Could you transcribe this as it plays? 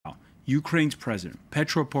Ukraine's president,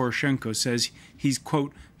 Petro Poroshenko, says he's,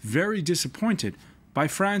 quote, very disappointed by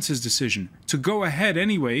France's decision to go ahead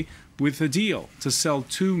anyway with a deal to sell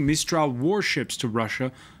 2 Mistral warships to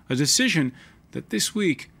Russia, a decision that this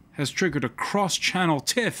week has triggered a cross-channel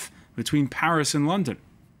tiff between Paris and London.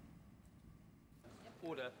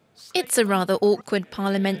 It's a rather awkward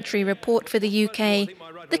parliamentary report for the UK.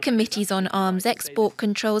 The Committees on Arms Export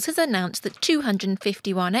Controls has announced that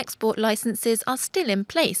 251 export licences are still in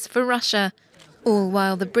place for Russia, all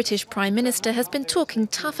while the British Prime Minister has been talking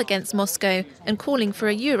tough against Moscow and calling for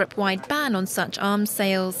a Europe-wide ban on such arms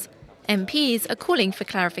sales. MPs are calling for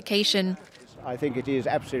clarification. I think it is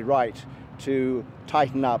absolutely right to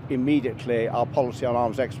tighten up immediately our policy on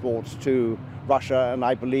arms exports to Russia, and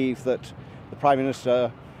I believe that the Prime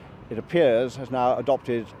Minister, it appears, has now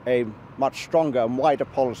adopted a much stronger and wider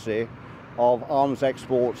policy of arms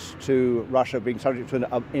exports to Russia being subject to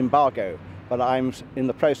an embargo. But I'm in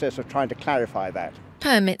the process of trying to clarify that.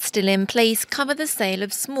 Permits still in place cover the sale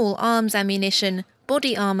of small arms ammunition,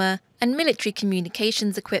 body armour and military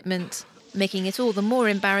communications equipment. Making it all the more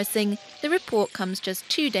embarrassing, the report comes just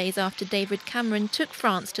 2 days after David Cameron took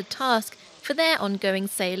France to task for their ongoing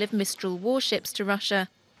sale of Mistral warships to Russia.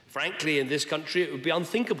 Frankly, in this country, it would be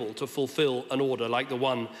unthinkable to fulfil an order like the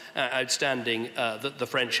one outstanding that the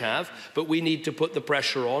French have. But we need to put the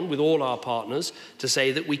pressure on with all our partners to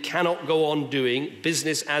say that we cannot go on doing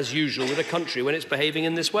business as usual with a country when it's behaving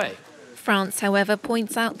in this way. France, however,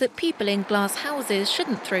 points out that people in glass houses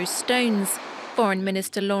shouldn't throw stones. Foreign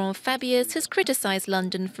Minister Laurent Fabius has criticised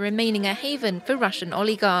London for remaining a haven for Russian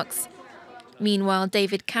oligarchs. Meanwhile,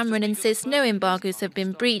 David Cameron insists no embargoes have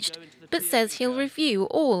been breached, but says he'll review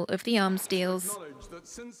all of the arms deals.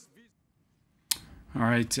 All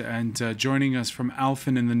right, and joining us from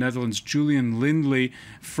Alphen in the Netherlands, Julian Lindley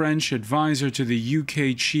French, advisor to the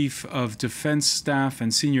UK Chief of Defence Staff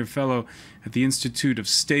and Senior Fellow at the Institute of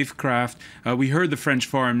Statecraft. We heard the French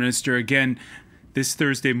Foreign Minister again this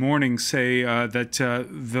Thursday morning say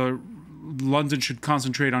that London should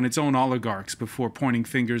concentrate on its own oligarchs before pointing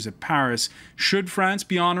fingers at Paris. Should France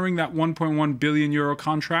be honouring that €1.1 billion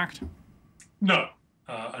contract? No.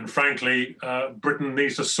 And frankly, Britain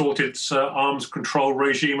needs to sort its arms control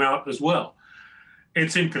regime out as well.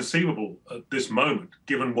 It's inconceivable at this moment,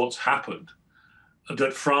 given what's happened,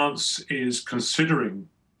 that France is considering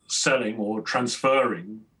selling or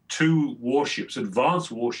transferring 2 warships,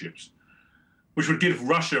 advanced warships, which would give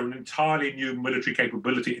Russia an entirely new military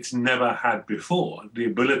capability it's never had before, the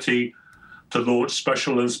ability to launch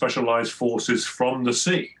special and specialized forces from the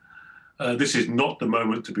sea. This is not the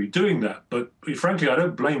moment to be doing that. But frankly, I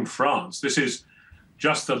don't blame France. This is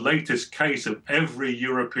just the latest case of every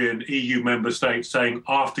European EU member state saying,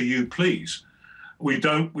 after you, please. We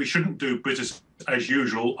shouldn't do business as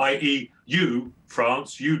usual, i.e. you,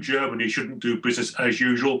 France, you, Germany, shouldn't do business as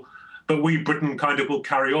usual, but we, Britain, kind of will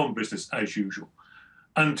carry on business as usual.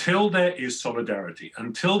 Until there is solidarity,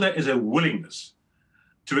 until there is a willingness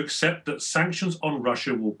to accept that sanctions on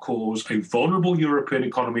Russia will cause a vulnerable European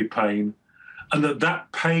economy pain, and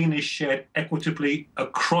that pain is shared equitably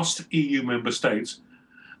across EU member states,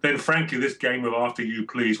 then frankly, this game of after you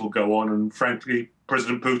please will go on, and frankly,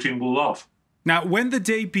 President Putin will laugh. Now, when the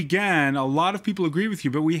day began, a lot of people agree with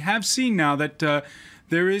you, but we have seen now that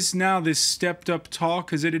there is now this stepped-up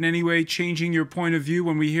talk. Is it in any way changing your point of view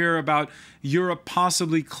when we hear about Europe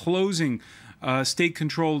possibly closing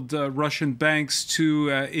state-controlled Russian banks to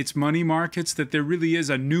its money markets, that there really is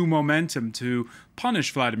a new momentum to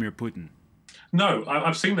punish Vladimir Putin? No,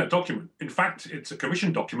 I've seen that document. In fact, it's a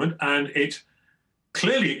commission document, and it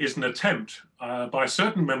clearly is an attempt by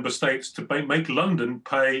certain member states to make London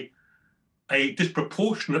pay a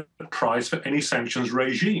disproportionate price for any sanctions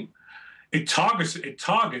regime. It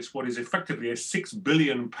targets what is effectively a £6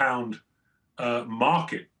 billion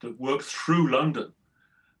market that works through London,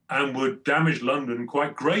 and would damage London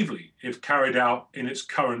quite gravely if carried out in its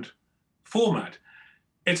current format.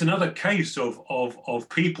 It's another case of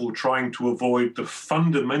people trying to avoid the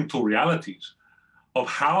fundamental realities of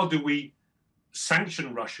how do we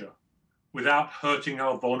sanction Russia without hurting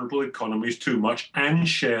our vulnerable economies too much and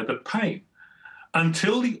share the pain.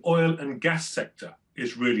 Until the oil and gas sector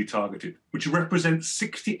is really targeted, which represents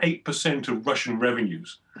 68% of Russian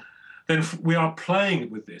revenues, then we are playing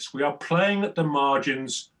with this. We are playing at the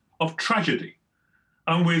margins of tragedy.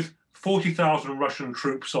 And with 40,000 Russian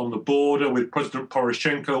troops on the border, with President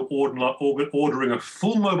Poroshenko ordering a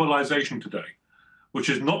full mobilization today, which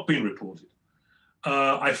has not been reported,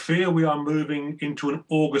 I fear we are moving into an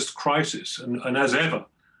August crisis. And as ever,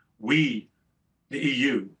 we, the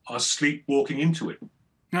EU, are sleepwalking into it.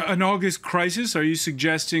 An August crisis? Are you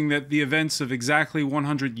suggesting that the events of exactly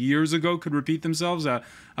 100 years ago could repeat themselves? A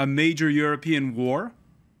major European war?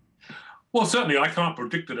 Well, certainly I can't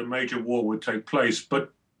predict that a major war would take place,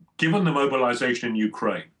 but given the mobilization in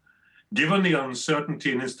Ukraine, given the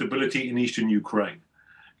uncertainty and instability in eastern Ukraine,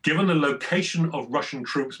 given the location of Russian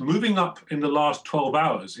troops moving up in the last 12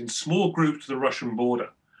 hours in small groups to the Russian border,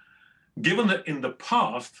 given that in the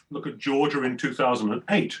past, look at Georgia in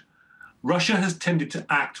 2008, Russia has tended to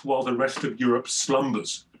act while the rest of Europe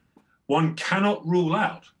slumbers. One cannot rule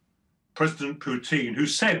out President Putin, who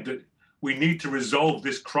said that we need to resolve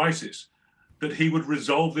this crisis, that he would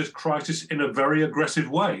resolve this crisis in a very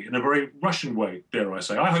aggressive way, in a very Russian way, dare I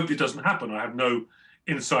say. I hope it doesn't happen. I have no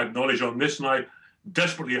inside knowledge on this, and I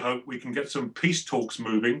desperately hope we can get some peace talks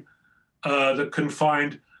moving that can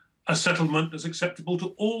find a settlement that's acceptable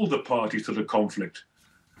to all the parties to the conflict.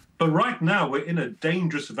 But right now, we're in a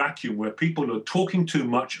dangerous vacuum where people are talking too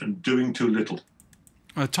much and doing too little.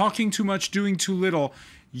 Talking too much, doing too little.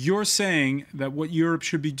 You're saying that what Europe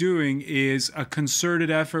should be doing is a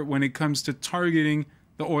concerted effort when it comes to targeting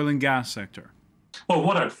the oil and gas sector. Well,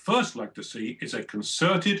 what I'd first like to see is a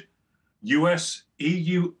concerted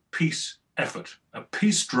US-EU peace effort, a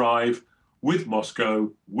peace drive with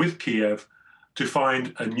Moscow, with Kiev, to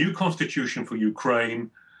find a new constitution for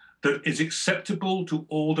Ukraine that is acceptable to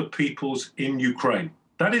all the peoples in Ukraine.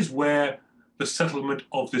 That is where the settlement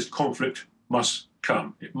of this conflict must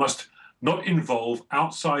come. It must not involve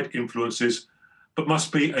outside influences, but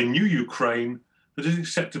must be a new Ukraine that is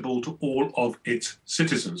acceptable to all of its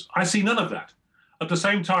citizens. I see none of that. At the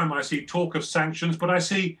same time, I see talk of sanctions, but I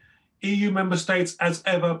see EU member states as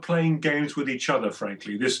ever playing games with each other,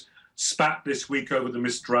 frankly. This spat this week over the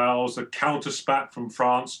Mistrals, the counter spat from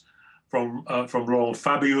France, from Laurent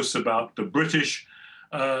Fabius about the British,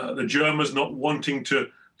 the Germans not wanting to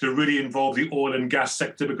really involve the oil and gas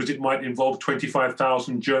sector because it might involve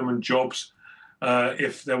 25,000 German jobs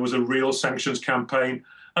if there was a real sanctions campaign.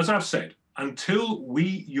 As I've said, until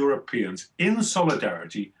we Europeans, in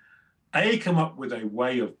solidarity, A, come up with a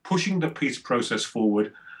way of pushing the peace process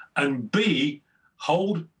forward, and B,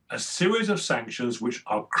 hold a series of sanctions which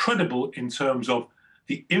are credible in terms of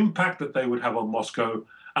the impact that they would have on Moscow,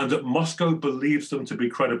 and that Moscow believes them to be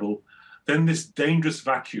credible, then this dangerous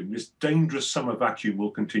vacuum, this dangerous summer vacuum will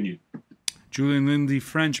continue. Julian Lindley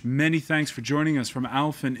French, many thanks for joining us from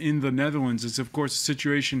Alphen in the Netherlands. It's, of course, a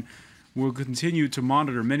situation we'll continue to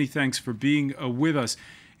monitor. Many thanks for being with us.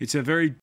 It's a very